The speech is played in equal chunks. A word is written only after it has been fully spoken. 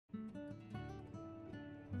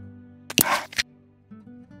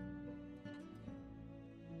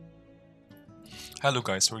Hello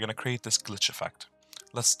guys, we're gonna create this glitch effect.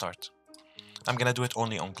 Let's start. I'm gonna do it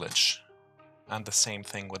only on glitch, and the same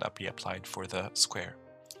thing would be applied for the square.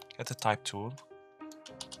 Get the type tool,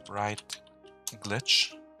 right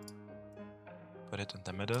glitch, put it in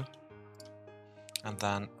the middle, and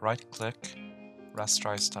then right click,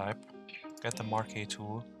 rasterize type, get the marquee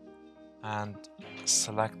tool, and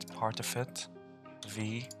select part of it,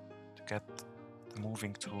 V, to get the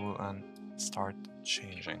moving tool and start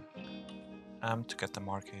changing. M to get the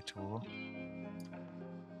marquee tool,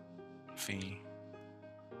 V,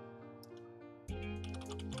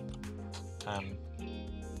 M,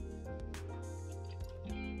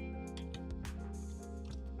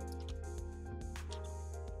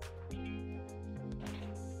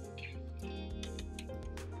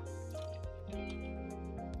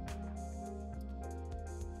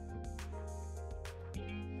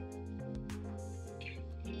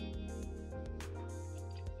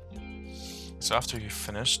 So after you've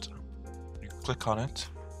finished, you click on it,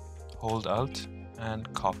 hold Alt,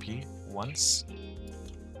 and copy once,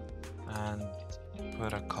 and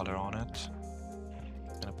put a color on it.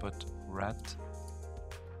 I'm gonna put red,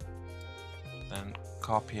 then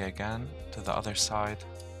copy again to the other side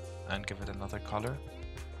and give it another color,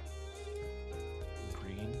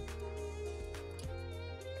 green,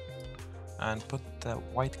 and put the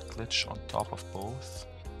white glitch on top of both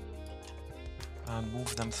and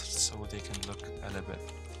move them so they can look a little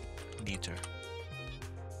bit neater.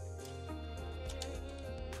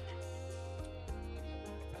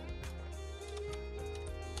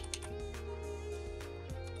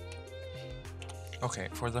 Okay,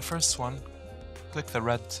 for the first one, click the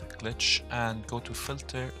red glitch and go to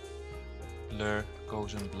Filter, Blur,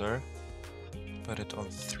 Gaussian Blur, put it on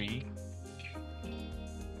 3,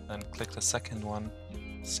 then click the second one,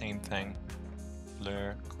 same thing,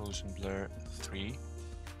 Blur, Gaussian Blur, 3,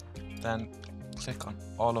 then click on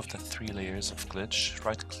all of the 3 layers of glitch,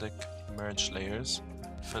 right click, Merge Layers,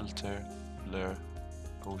 Filter, Blur,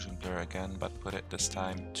 Gaussian Blur again, but put it this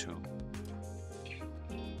time 2.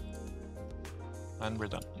 And we're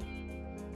done.